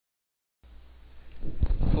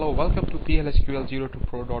welcome to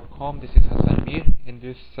plsql02pro.com. This is Hassan Mir. In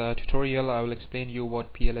this tutorial I will explain you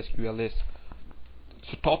what PLSQL is.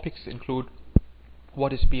 So topics include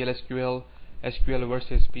what is PLSQL, SQL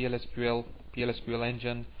versus PLSQL, PLSQL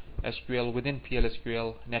Engine, SQL within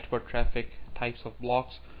PLSQL, network traffic, types of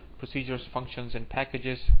blocks, procedures, functions and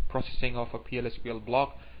packages, processing of a PLSQL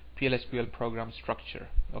block, PLSQL program structure.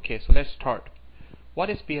 Okay, so let's start. What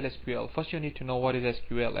is PLSQL? First you need to know what is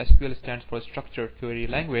SQL. SQL stands for Structured Query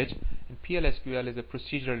Language, and PLSQL is a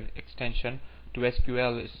procedural extension to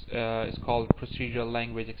SQL. Is called Procedural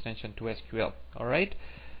Language Extension to SQL. Alright,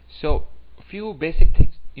 so a few basic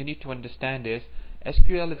things you need to understand is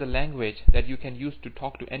SQL is a language that you can use to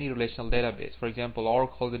talk to any relational database. For example,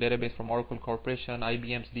 Oracle, the database from Oracle Corporation,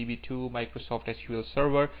 IBM's DB2, Microsoft SQL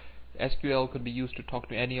Server. SQL could be used to talk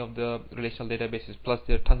to any of the relational databases, plus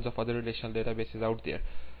there are tons of other relational databases out there.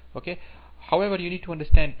 Okay, however, you need to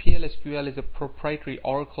understand PLSQL is a proprietary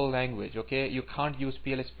Oracle language. Okay, you can't use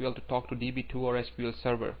PLSQL to talk to DB2 or SQL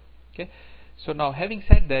Server. Okay, so now having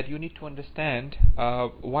said that, you need to understand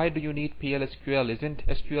why do you need PLSQL? Isn't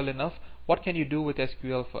SQL enough? What can you do with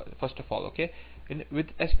SQL first of all? Okay, with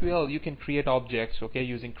SQL you can create objects. Okay,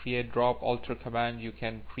 using create, drop, alter command you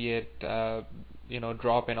can create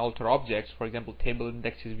drop and alter objects. For example, table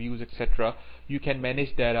indexes, views, etc. You can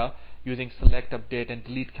manage data using select, update and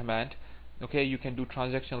delete command. Okay, you can do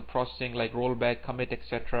transactional processing like rollback, commit,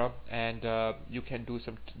 etc. and you can do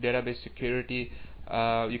some database security.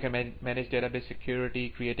 You can manage database security,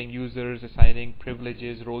 creating users, assigning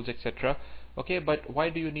privileges, roles, etc. Okay, but why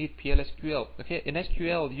do you need PLSQL? Okay, in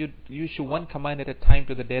SQL you issue one command at a time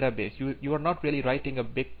to the database. You are not really writing a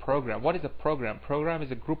big program. What is a program? Program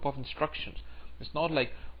is a group of instructions. It's not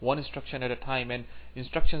like one instruction at a time, and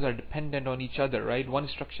instructions are dependent on each other, right? One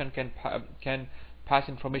instruction can pass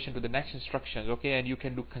information to the next instructions, okay, and you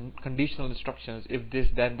can do conditional instructions, if this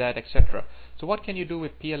then that, etc. So what can you do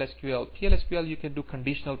with PLSQL? PLSQL you can do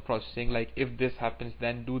conditional processing, like if this happens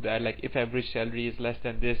then do that, like if average salary is less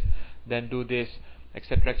than this then do this,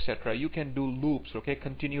 etc, etc. You can do loops, okay,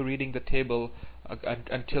 continue reading the table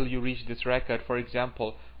until you reach this record, for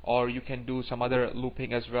example, or you can do some other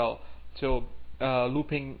looping as well. So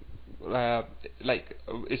looping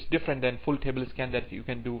it's different than full table scan that you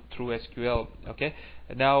can do through SQL. Okay,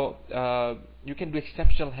 now you can do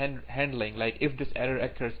exceptional handling, like if this error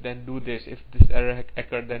occurs then do this, if this error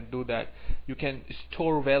occurs then do that. You can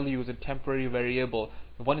store values in temporary variable.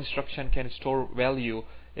 One instruction can store value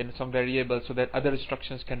in some variable so that other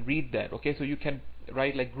instructions can read that. Okay, so you can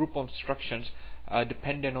write like group of instructions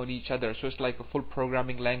dependent on each other, so it's like a full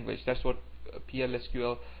programming language. That's what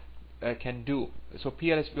PLSQL can do. So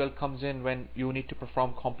PLSQL comes in when you need to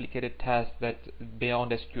perform complicated tasks that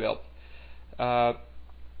beyond SQL.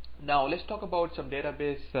 Now let's talk about some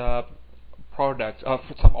database products,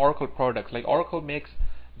 some Oracle products. Like Oracle makes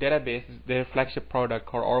database their flagship product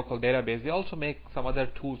called Oracle Database. They also make some other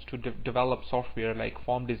tools to develop software like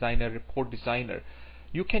Form Designer, Report Designer.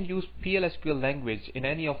 You can use PLSQL language in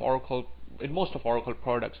any of Oracle, in most of Oracle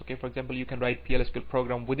products. Okay, for example, you can write PLSQL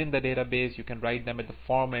program within the database. You can write them at the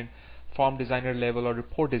form designer level or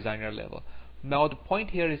report designer level. Now the point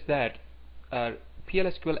here is that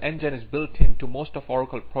PLSQL engine is built into most of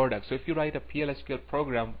Oracle products. So if you write a PLSQL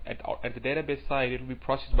program at the database side, it will be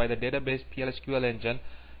processed by the database PLSQL engine.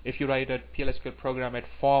 If you write a PLSQL program at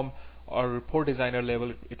form or report designer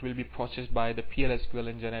level, it will be processed by the PLSQL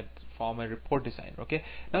engine at form and report designer. Okay,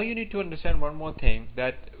 now you need to understand one more thing,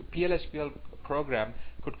 that PLSQL program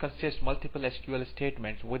could consist multiple SQL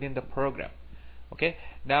statements within the program. Okay,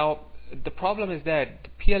 now the problem is that the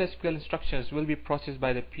PLSQL instructions will be processed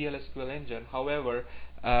by the PLSQL engine. However,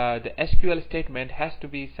 the SQL statement has to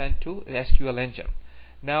be sent to the SQL engine.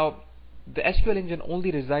 Now the SQL engine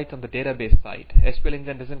only resides on the database side. SQL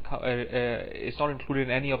engine doesn't it's not included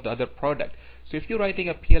in any of the other product. So if you're writing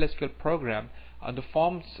a PLSQL program on the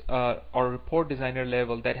forms or report designer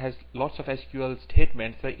level that has lots of SQL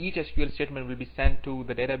statements, so each SQL statement will be sent to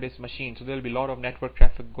the database machine, so there will be a lot of network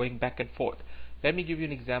traffic going back and forth. Let me give you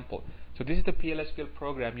an example. So this is the PLSQL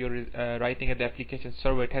program you're writing at the application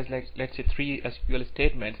server. It has, like, let's say 3 SQL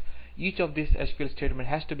statements. Each of these SQL statement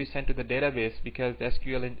has to be sent to the database because the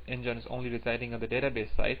SQL engine is only residing on the database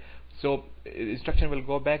side. So instruction will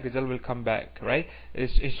go back, result will come back, right?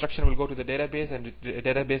 Instruction will go to the database, and the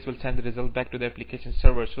database will send the result back to the application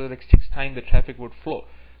server. So like 6 times the traffic would flow.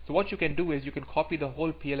 So what you can do is you can copy the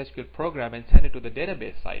whole PLSQL program and send it to the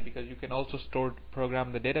database side, because you can also store program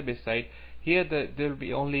on the database side. Here there will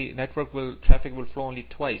be only traffic will flow only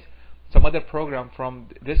twice. Some other program from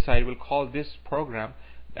this side will call this program,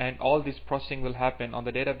 and all this processing will happen on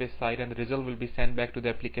the database side, and the result will be sent back to the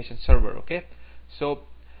application server. Okay, so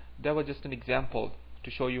that was just an example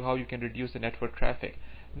to show you how you can reduce the network traffic.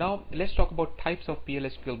 Now let's talk about types of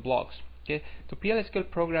PL/SQL blocks. Okay, so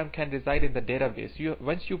PL/SQL program can reside in the database.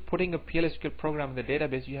 Once you're putting a PL/SQL program in the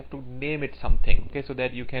database, you have to name it something, okay, so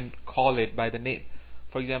that you can call it by the name.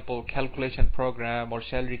 For example, calculation program or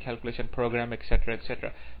salary calculation program, etc.,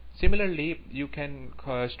 etc. Similarly, you can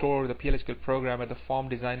store the PL/SQL program at the form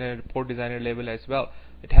designer, report designer level as well.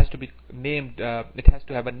 It has to be named. It has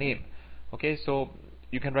to have a name. Okay, so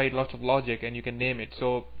you can write lots of logic and you can name it.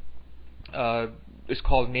 So it's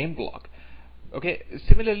called name block. Okay,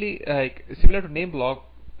 similarly, similar to name block,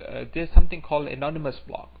 there's something called anonymous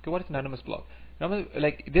block. Okay, what is anonymous block?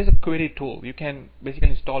 Like there's a query tool. You can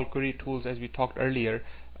basically install query tools, as we talked earlier,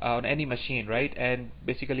 on any machine, right? And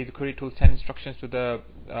basically the query tool sends instructions to the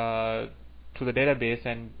database,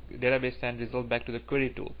 and database sends result back to the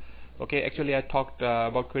query tool. Okay, actually I talked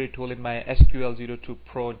about query tool in my SQL 02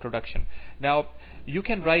 Pro introduction. Now you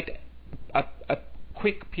can write a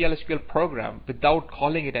quick PL/SQL program without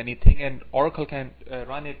calling it anything, and Oracle can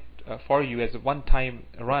run it for you as a one-time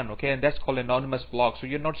run. Okay, and that's called anonymous block. So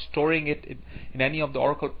you're not storing it in any of the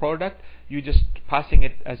Oracle product, you're just passing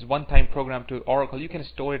it as one-time program to Oracle. You can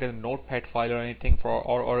store it in a notepad file or anything for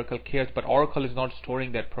Oracle cares, but Oracle is not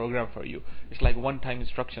storing that program for you. It's like one-time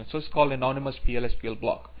instruction. So it's called anonymous PL/SQL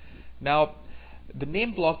block. Now the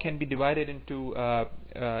name block can be divided into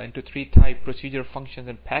three types: procedure, functions,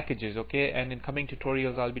 and packages. Okay, and in coming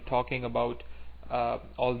tutorials I'll be talking about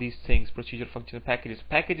all these things: procedure, functions, and packages.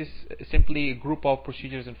 Package is simply a group of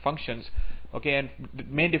procedures and functions. Okay, and the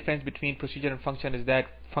main difference between procedure and function is that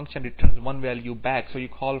function returns one value back. So you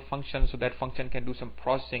call function, so that function can do some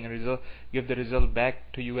processing and give the result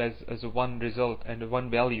back to you as one result and one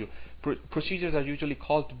value. Procedures are usually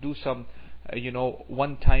called to do some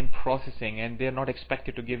one-time processing, and they're not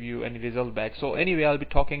expected to give you any result back. So anyway, I'll be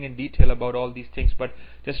talking in detail about all these things, but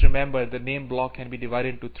just remember the name block can be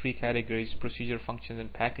divided into three categories: procedure, functions,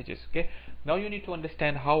 and packages. Okay, now you need to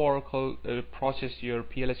understand how Oracle process your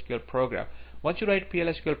PL/SQL program. Once you write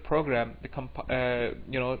PL/SQL program, the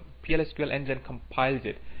PL/SQL engine compiles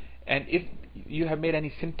it, and if you have made any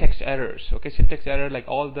syntax errors, okay, syntax error, like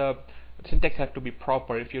all the syntax have to be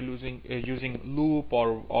proper. If you're using loop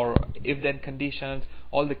or if-then conditions,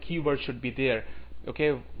 all the keywords should be there.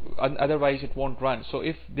 Okay, otherwise it won't run. So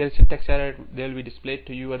if there's syntax error, they'll be displayed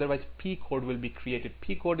to you. Otherwise, P code will be created.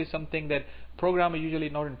 P code is something that programmer usually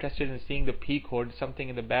not interested in seeing. The P code, something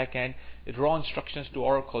in the back end, it raw instructions to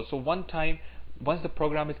Oracle. So once the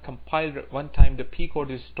program is compiled, one time the P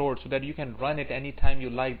code is stored so that you can run it anytime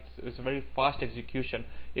you like. It's a very fast execution.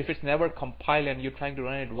 If it's never compiled and you're trying to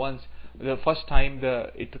run it once, the first time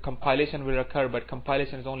the compilation will occur, but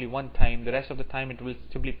compilation is only one time. The rest of the time it will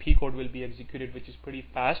simply P code will be executed, which is pretty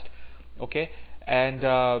fast. Okay, and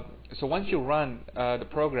so once you run the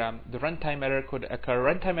program, the runtime error could occur.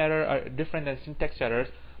 Runtime error are different than syntax errors.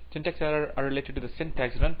 Syntax error are related to the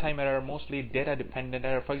syntax. Runtime error are mostly data dependent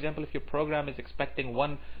error. For example, if your program is expecting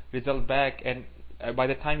one result back, and by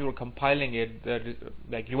the time you were compiling it,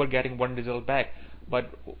 like you were getting one result back,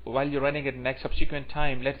 but while you're running it next subsequent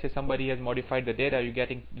time, let's say somebody has modified the data, you're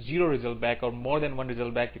getting 0 result back or more than one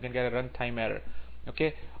result back, you can get a runtime error.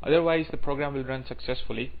 Okay, otherwise the program will run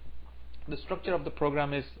successfully. The structure of the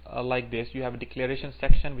program is like this. You have a declaration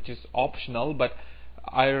section, which is optional, but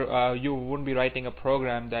you wouldn't be writing a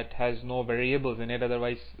program that has no variables in it.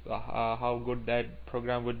 Otherwise, how good that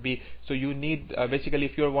program would be. So you need basically,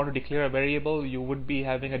 if you want to declare a variable, you would be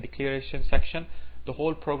having a declaration section. The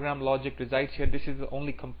whole program logic resides here. This is the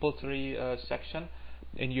only compulsory section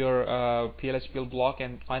in your PL/SQL block.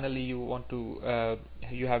 And finally, you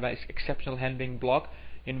have an exceptional handling block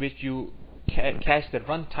in which you catch the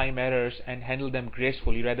runtime errors and handle them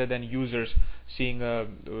gracefully rather than users seeing a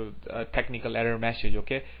technical error message.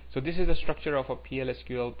 Okay, so this is the structure of a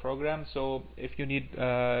PL/SQL program. So if you need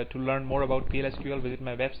to learn more about PL/SQL, visit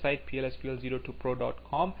my website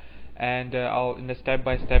plsql02pro.com, and I'll in a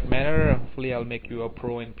step-by-step manner, hopefully I'll make you a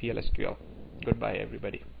pro in PL/SQL. Goodbye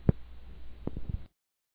everybody.